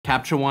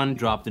Capture One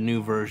dropped a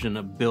new version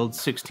of Build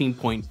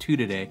 16.2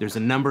 today. There's a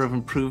number of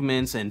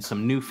improvements and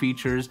some new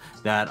features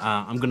that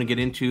I'm gonna get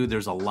into.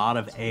 There's a lot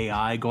of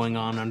AI going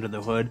on under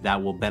the hood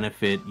that will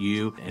benefit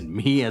you and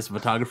me as a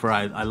photographer.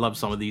 I love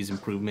some of these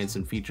improvements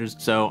and features.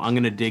 So I'm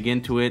gonna dig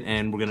into it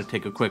and we're gonna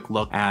take a quick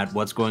look at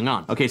what's going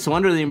on. Okay, so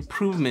under the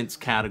improvements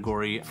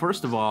category,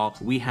 first of all,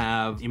 we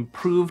have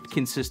improved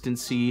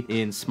consistency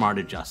in smart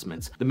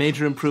adjustments. The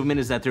major improvement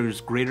is that there's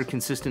greater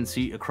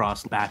consistency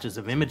across batches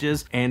of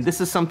images. And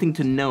this is something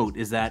to note,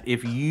 is that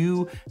if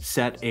you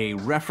set a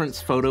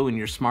reference photo in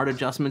your smart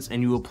adjustments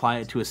and you apply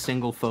it to a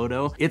single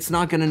photo, it's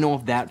not gonna know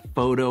if that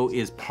photo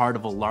is part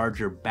of a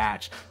larger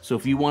batch. So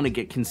if you wanna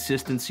get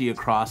consistency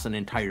across an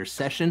entire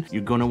session,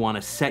 you're gonna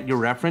wanna set your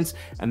reference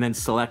and then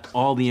select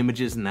all the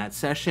images in that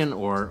session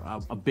or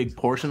a big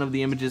portion of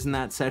the images in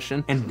that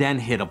session and then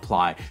hit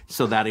apply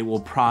so that it will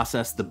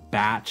process the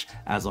batch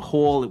as a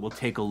whole. It will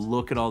take a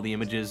look at all the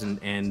images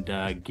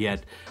and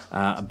get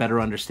a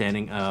better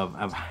understanding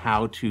of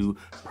how to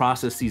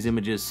process these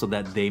images so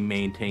that they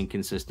maintain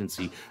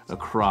consistency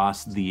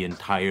across the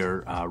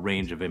entire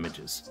range of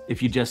images.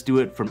 If you just do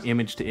it from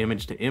image to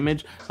image to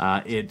image,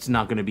 it's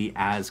not going to be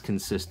as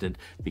consistent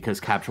because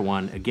Capture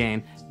One,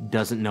 again,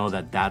 doesn't know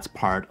that that's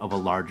part of a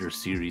larger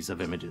series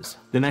of images.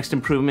 The next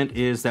improvement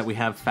is that we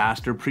have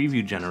faster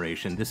preview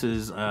generation. This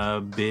is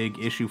a big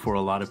issue for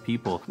a lot of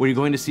people. What you're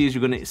going to see is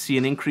you're going to see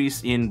an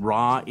increase in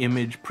raw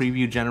image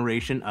preview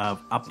generation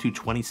of up to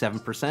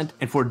 27%,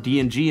 and for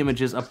DNG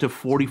images up to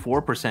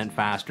 44%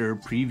 faster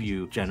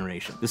preview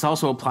generation. This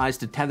also applies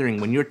to tethering.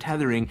 When you're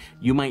tethering,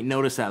 you might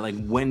notice that like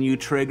when you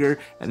trigger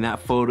and that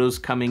photo's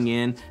coming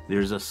in,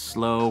 there's a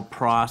slow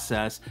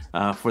process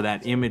for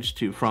that image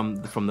to from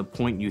the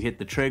point you hit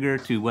the trigger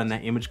to when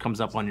that image comes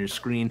up on your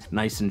screen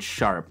nice and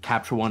sharp.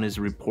 Capture One is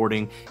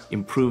reporting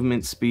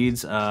improvement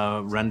speeds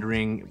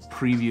rendering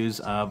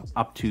previews of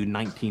up to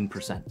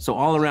 19%. So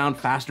all around,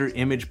 faster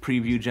image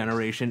preview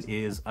generation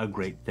is a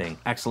great thing.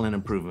 Excellent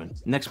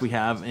improvement. Next, we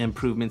have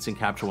improvements in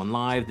Capture One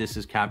Live. This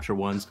is Capture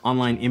One's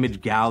online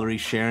image gallery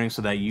sharing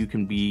so that you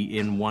can be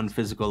in one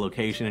physical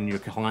location and your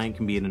client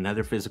can be in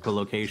another physical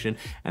location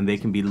and they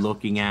can be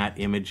looking at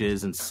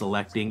images and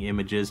selecting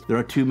images. There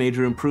are two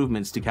major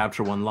improvements to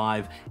Capture One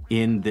Live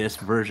in this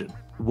version.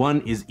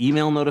 One is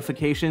email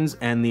notifications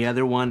and the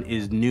other one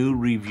is new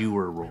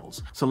reviewer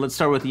roles. So let's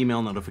start with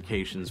email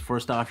notifications.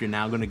 First off, you're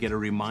now going to get a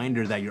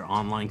reminder that your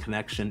online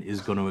connection is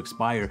going to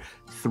expire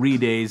 3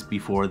 days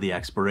before the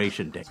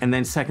expiration date. And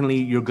then secondly,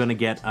 you're going to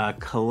get a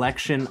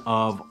collection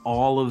of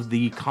all of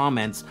the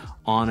comments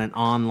on an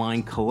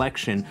online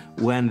collection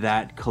when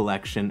that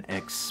collection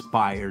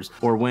expires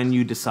or when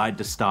you decide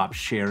to stop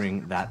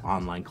sharing that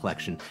online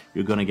collection.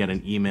 You're going to get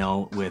an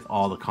email with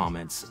all the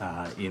comments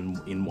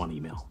in one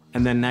email.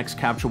 And then next,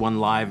 Capture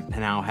One Live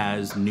now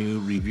has new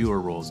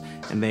reviewer roles,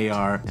 and they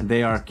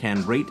are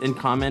can rate and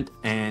comment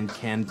and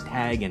can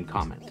tag and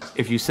comment.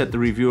 If you set the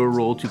reviewer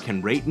role to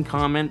can rate and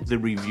comment, the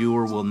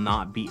reviewer will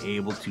not be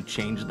able to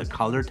change the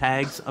color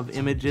tags of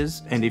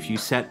images. And if you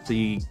set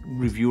the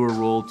reviewer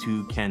role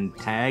to can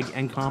tag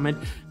and comment,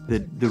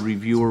 the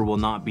reviewer will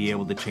not be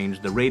able to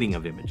change the rating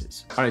of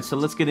images. All right, so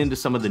let's get into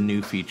some of the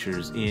new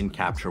features in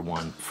Capture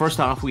One. First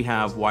off, we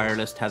have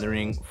wireless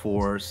tethering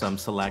for some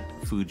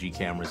select Fuji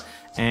cameras.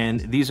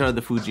 And these are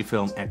the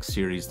Fujifilm X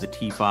series, the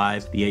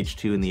T5, the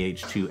H2, and the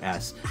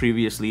H2S.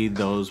 Previously,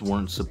 those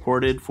weren't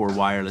supported for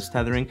wireless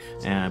tethering,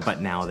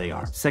 but now they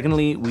are.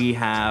 Secondly, we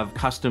have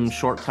custom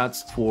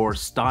shortcuts for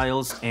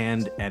styles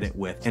and edit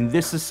width. And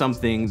this is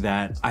something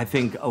that I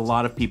think a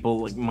lot of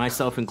people, like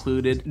myself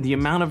included, the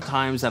amount of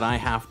times that I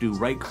have to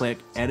right-click,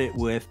 edit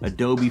with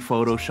Adobe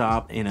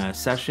Photoshop in a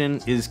session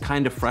is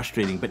kind of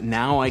frustrating, but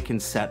now I can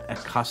set a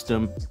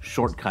custom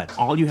shortcut.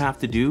 All you have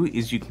to do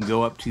is you can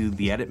go up to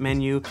the edit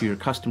menu, to your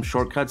custom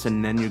shortcuts,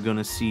 and then you're going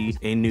to see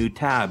a new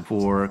tab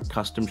for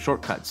custom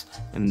shortcuts.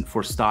 And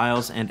for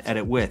styles and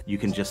edit width, you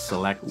can just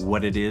select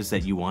what it is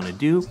that you want to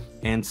do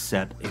and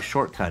set a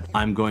shortcut.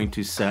 I'm going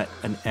to set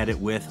an edit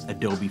with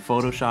Adobe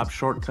Photoshop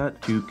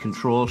shortcut to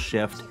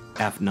Control-Shift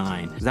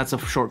F9. That's a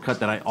shortcut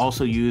that I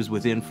also use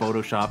within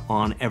Photoshop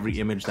on every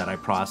image that I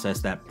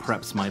process that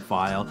preps my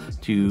file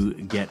to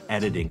get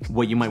editing.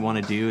 What you might want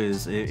to do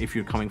is if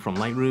you're coming from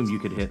Lightroom, you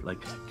could hit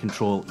like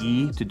Control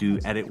E to do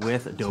edit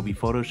with Adobe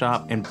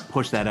Photoshop and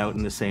push that out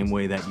in the same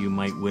way that you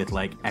might with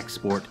like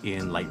export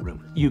in Lightroom.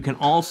 You can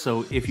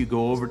also, if you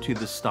go over to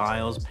the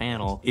styles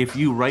panel, if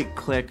you right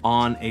click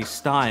on a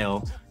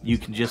style, you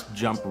can just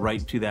jump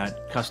right to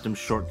that custom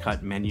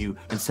shortcut menu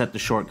and set the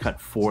shortcut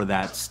for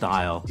that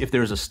style. If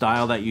there's a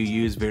style that you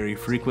use very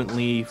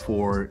frequently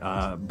for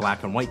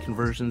black and white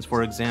conversions,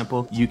 for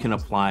example, you can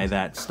apply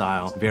that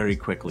style very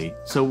quickly.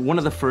 So one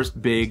of the first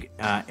big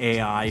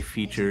AI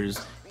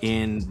features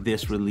in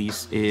this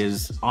release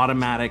is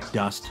automatic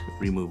dust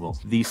removal.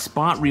 The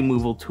spot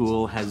removal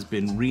tool has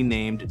been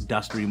renamed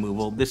dust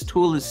removal. This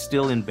tool is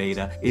still in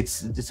beta.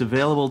 It's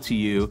available to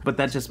you, but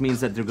that just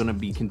means that they're going to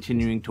be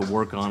continuing to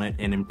work on it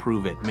and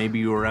improve it. Maybe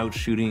you were out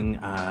shooting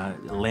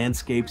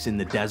landscapes in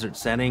the desert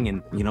setting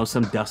and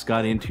some dust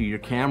got into your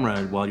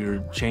camera while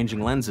you're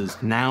changing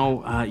lenses.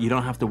 Now you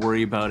don't have to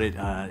worry about it.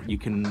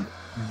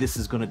 This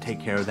is going to take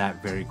care of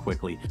that very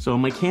quickly. So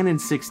my Canon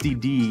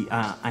 60D,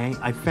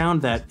 I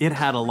found that it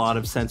had a lot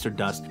of sensor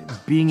dust.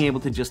 Being able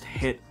to just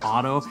hit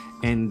auto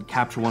and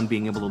Capture One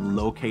being able to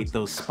locate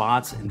those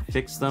spots and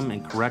fix them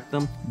and correct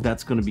them,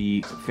 that's going to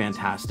be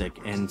fantastic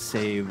and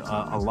save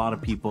a lot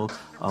of people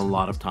a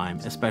lot of time,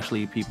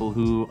 especially people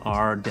who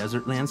are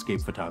desert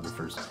landscape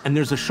photographers. And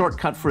there's a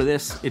shortcut for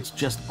this. It's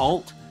just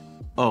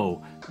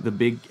Alt-O, the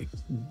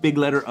big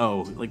letter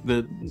O, like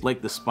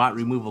the spot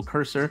removal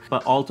cursor,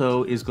 but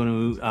Alt-O is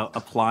going to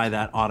apply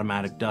that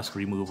automatic dust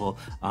removal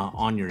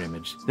on your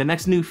image. The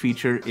next new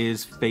feature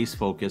is face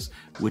focus,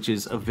 which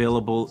is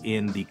available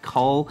in the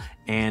cull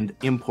and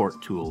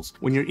import tools.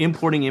 When you're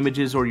importing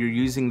images or you're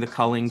using the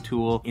culling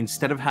tool,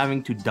 instead of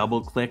having to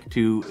double click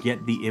to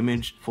get the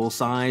image full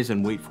size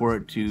and wait for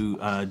it to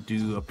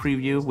do a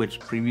preview, which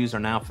previews are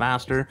now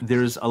faster,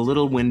 there's a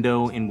little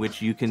window in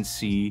which you can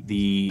see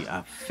the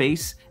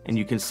face, and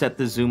you can set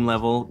the zoom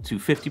level to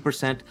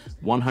 50%,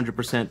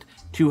 100%,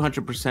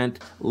 200%,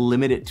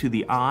 limit it to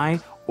the eye,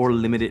 or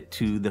limit it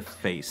to the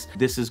face.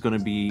 This is going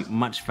to be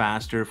much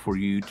faster for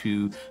you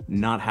to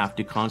not have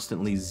to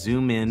constantly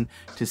zoom in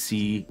to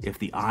see if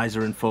the eyes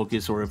are in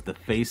focus or if the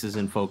face is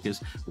in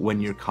focus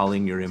when you're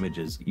culling your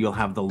images. You'll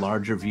have the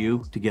larger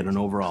view to get an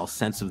overall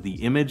sense of the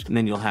image, and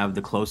then you'll have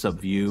the close-up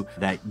view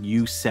that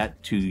you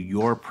set to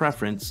your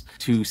preference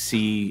to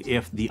see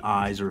if the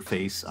eyes or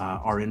face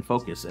are in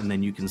focus, and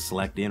then you can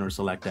select in or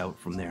select out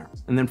from there.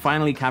 And then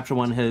finally, Capture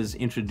One has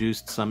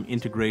introduced some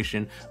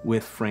integration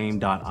with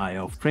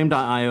Frame.io.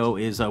 Frame.io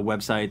is a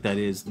website that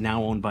is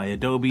now owned by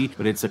Adobe,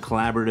 but it's a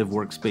collaborative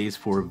workspace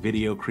for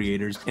video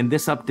creators, and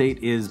this update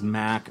is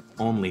Mac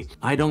only.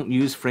 I don't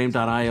use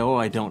Frame.io,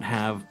 I don't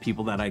have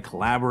people that I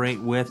collaborate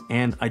with,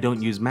 and I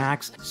don't use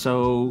Macs,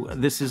 so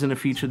this isn't a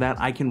feature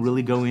that I can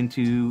really go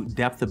into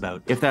depth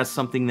about. If that's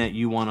something that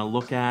you want to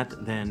look at,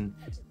 then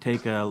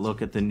take a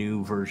look at the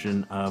new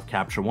version of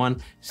Capture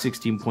One,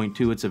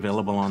 16.2. It's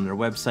available on their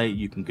website.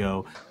 You can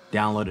go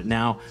download it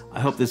now.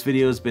 I hope this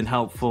video has been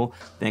helpful.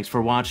 Thanks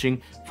for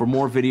watching. For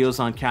more videos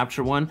on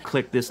Capture One,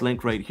 click this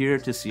link right here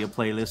to see a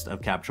playlist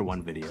of Capture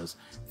One videos.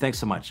 Thanks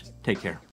so much. Take care.